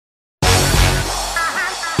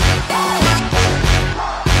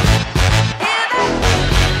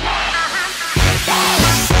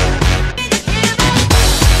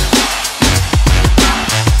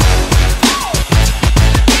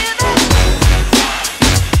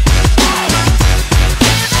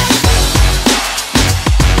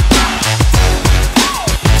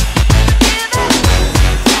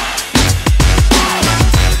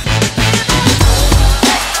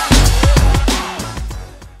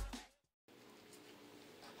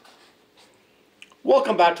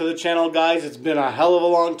Welcome back to the channel, guys. It's been a hell of a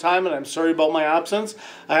long time and I'm sorry about my absence.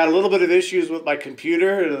 I had a little bit of issues with my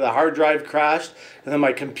computer. The hard drive crashed, and then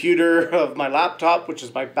my computer of my laptop, which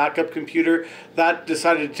is my backup computer, that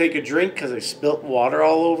decided to take a drink because I spilt water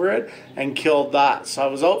all over it and killed that. So I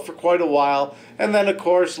was out for quite a while, and then of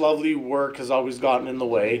course lovely work has always gotten in the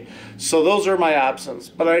way. So those are my absence.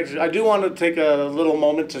 But I do want to take a little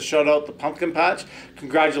moment to shout out the pumpkin patch.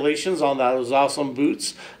 Congratulations on that. It was awesome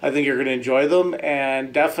boots. I think you're going to enjoy them,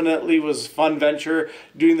 and definitely was a fun venture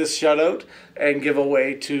doing this shout out and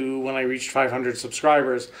giveaway to when I reached 500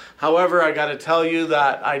 subscribers. However, I got to tell you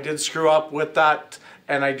that I did screw up with that,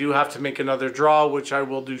 and I do have to make another draw, which I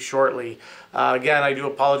will do shortly. Again, I do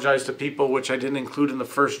apologize to people which I didn't include in the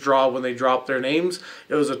first draw when they dropped their names.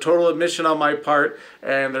 It was a total admission on my part,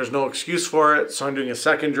 and there's no excuse for it, so I'm doing a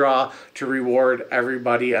second draw to reward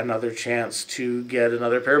everybody another chance to get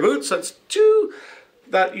another pair of boots. That's two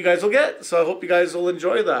that you guys will get, so I hope you guys will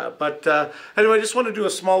enjoy that. But anyway, I just want to do a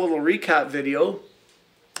small little recap video.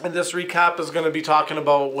 And this recap is going to be talking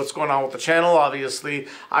about what's going on with the channel. Obviously,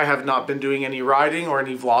 I have not been doing any riding or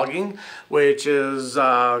any vlogging, which is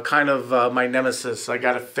kind of my nemesis. I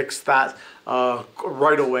got to fix that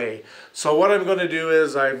right away. So what I'm going to do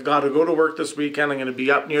is I've got to go to work this weekend. I'm going to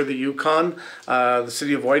be up near the Yukon, the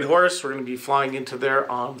city of Whitehorse. We're going to be flying into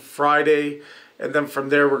there on Friday. And then from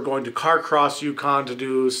there, we're going to Carcross, Yukon to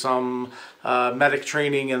do some medic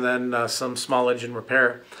training and then some small engine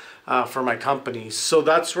repair for my company. So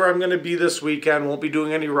that's where I'm going to be this weekend. Won't be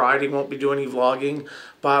doing any riding, won't be doing any vlogging.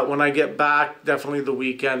 But when I get back, definitely the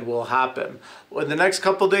weekend will happen. In the next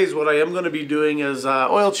couple of days, what I am going to be doing is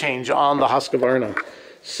oil change on the Husqvarna.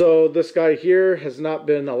 So this guy here has not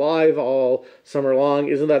been alive all summer long.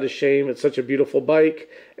 Isn't that a shame? It's such a beautiful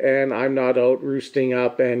bike, and I'm not out roosting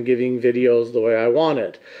up and giving videos the way I want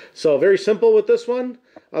it. So very simple with this one,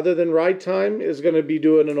 other than ride time, is going to be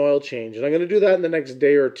doing an oil change. And I'm going to do that in the next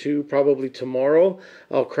day or two, probably tomorrow.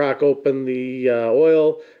 I'll crack open the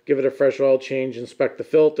oil, give it a fresh oil change, inspect the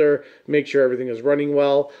filter, make sure everything is running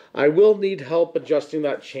well. I will need help adjusting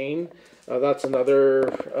that chain. That's another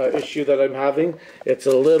issue that I'm having. It's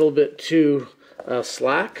a little bit too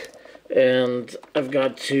slack, and I've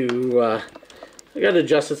got to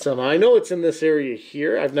adjust it somehow. I know it's in this area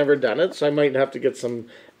here. I've never done it, so I might have to get some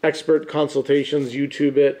expert consultations,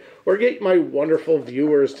 YouTube it, or get my wonderful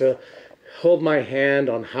viewers to hold my hand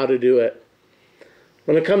on how to do it.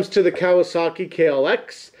 When it comes to the Kawasaki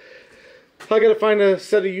KLX, I got to find a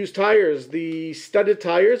set of used tires. The studded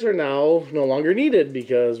tires are now no longer needed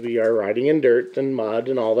because we are riding in dirt and mud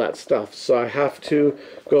and all that stuff. So I have to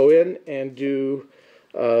go in and do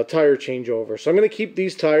a tire changeover. So I'm going to keep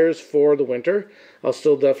these tires for the winter. I'll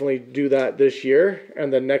still definitely do that this year,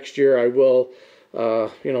 and then next year I will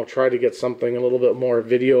try to get something a little bit more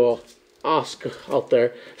video-esque out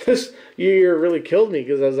there. This year really killed me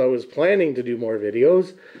because as I was planning to do more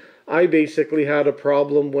videos, I basically had a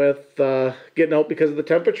problem with getting out because the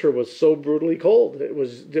temperature was so brutally cold. It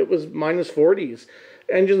was minus 40s.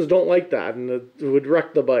 Engines don't like that, and it would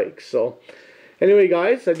wreck the bike. So anyway,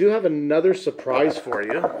 guys, I do have another surprise for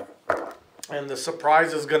you, and the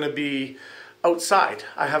surprise is going to be outside.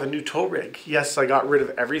 I have a new tow rig. Yes, I got rid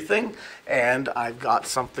of everything, and I've got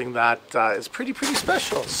something that is pretty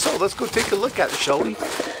special. So let's go take a look at it, shall we?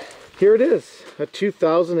 Here it is, a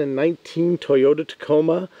 2019 Toyota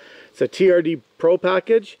Tacoma. It's a TRD Pro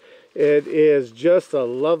package. It is just a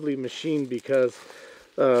lovely machine because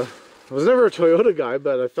I was never a Toyota guy,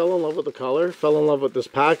 but I fell in love with the color, fell in love with this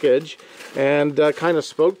package, and kind of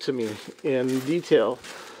spoke to me in detail.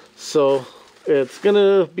 So it's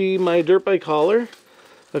gonna be my dirt bike hauler.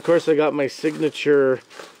 Of course, I got my signature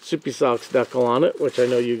Soupy Socks decal on it, which I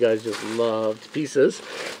know you guys just love to pieces.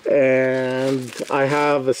 And I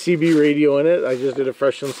have a CB radio in it. I just did a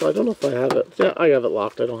fresh install. I don't know if I have it. Yeah, I have it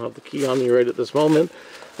locked. I don't have the key on me right at this moment.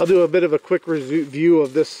 I'll do a bit of a quick review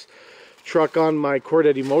of this truck on my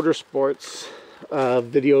Cordetti Motorsports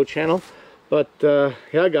video channel. But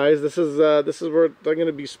yeah, guys, this is where I'm going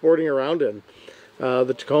to be sporting around in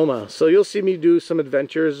the Tacoma. So you'll see me do some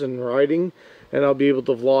adventures and riding, and I'll be able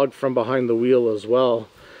to vlog from behind the wheel as well.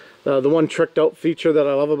 The one tricked out feature that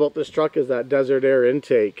I love about this truck is that desert air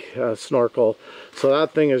intake snorkel. So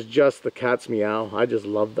that thing is just the cat's meow. I just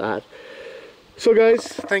love that. So guys,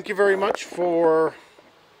 thank you very much for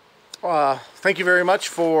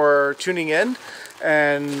tuning in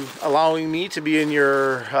and allowing me to be in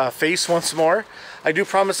your face once more. I do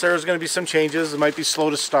promise there's going to be some changes. It might be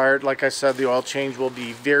slow to start. Like I said, the oil change will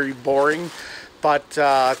be very boring. But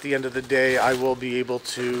at the end of the day, I will be able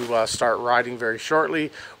to start riding very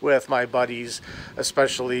shortly with my buddies,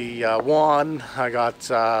 especially Juan. I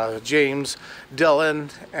got James, Dylan,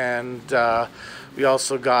 and we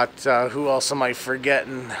also got, who else am I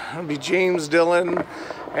forgetting? It would be James, Dylan,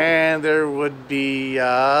 and there would be,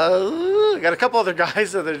 I got a couple other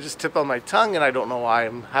guys that are just tip on my tongue, and I don't know why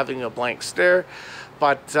I'm having a blank stare.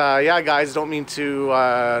 But yeah, guys, don't mean to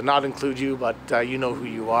not include you, but you know who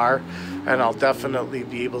you are, and I'll definitely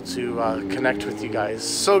be able to connect with you guys.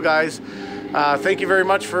 So guys, thank you very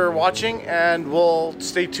much for watching, and we'll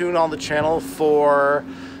stay tuned on the channel for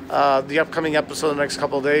the upcoming episode in the next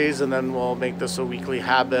couple of days, and then we'll make this a weekly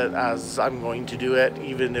habit as I'm going to do it,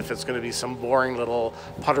 even if it's going to be some boring little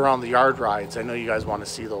putt around the yard rides. I know you guys want to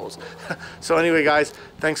see those. So anyway, guys,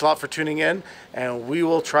 thanks a lot for tuning in, and we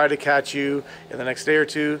will try to catch you in the next day or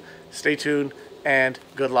two. Stay tuned, and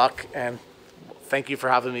good luck, and thank you for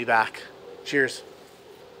having me back. Cheers.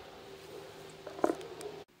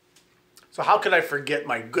 So how could I forget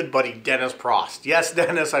my good buddy Dennis Prost? Yes,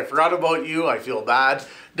 Dennis, I forgot about you. I feel bad.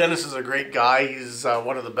 Dennis is a great guy. He's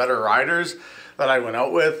one of the better riders that I went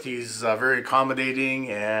out with. He's very accommodating,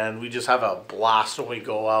 and we just have a blast when we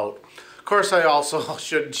go out. Of course, I also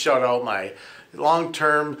should shout out my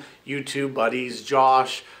long-term YouTube buddies,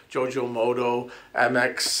 Josh, Jojo Moto,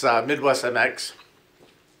 MX, Midwest MX.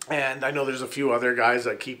 And I know there's a few other guys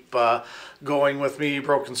that keep going with me,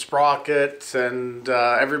 Broken Sprocket, and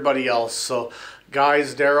everybody else. So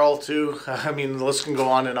guys, Daryl too. I mean, the list can go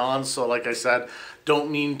on and on. So like I said,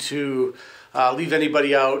 don't mean to leave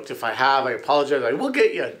anybody out. If I have, I apologize. I will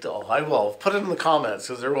get you though. I will. Put it in the comments,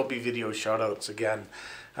 because there will be video shout outs again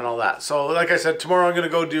and all that. So like I said, tomorrow I'm going to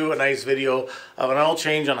go do a nice video of an oil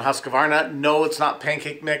change on a Husqvarna. No, it's not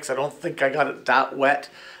pancake mix. I don't think I got it that wet.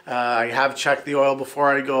 I have checked the oil before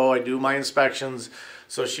I go. I do my inspections,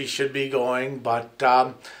 so she should be going. But put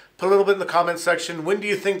a little bit in the comment section. When do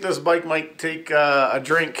you think this bike might take a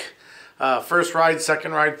drink? First ride,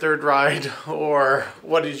 second ride, third ride, or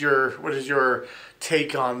what is your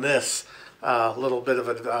take on this little bit of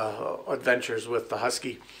adventures with the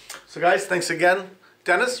Husky? So guys, thanks again.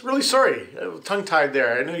 Dennis, really sorry, tongue-tied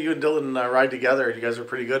there. I knew you and Dylan ride together. You guys are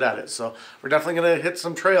pretty good at it, so we're definitely going to hit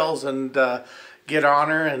some trails and get on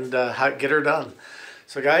her and get her done.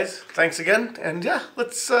 So guys, thanks again, and yeah,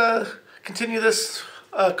 let's continue this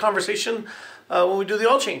conversation when we do the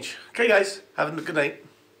oil change. Okay guys, have a good night.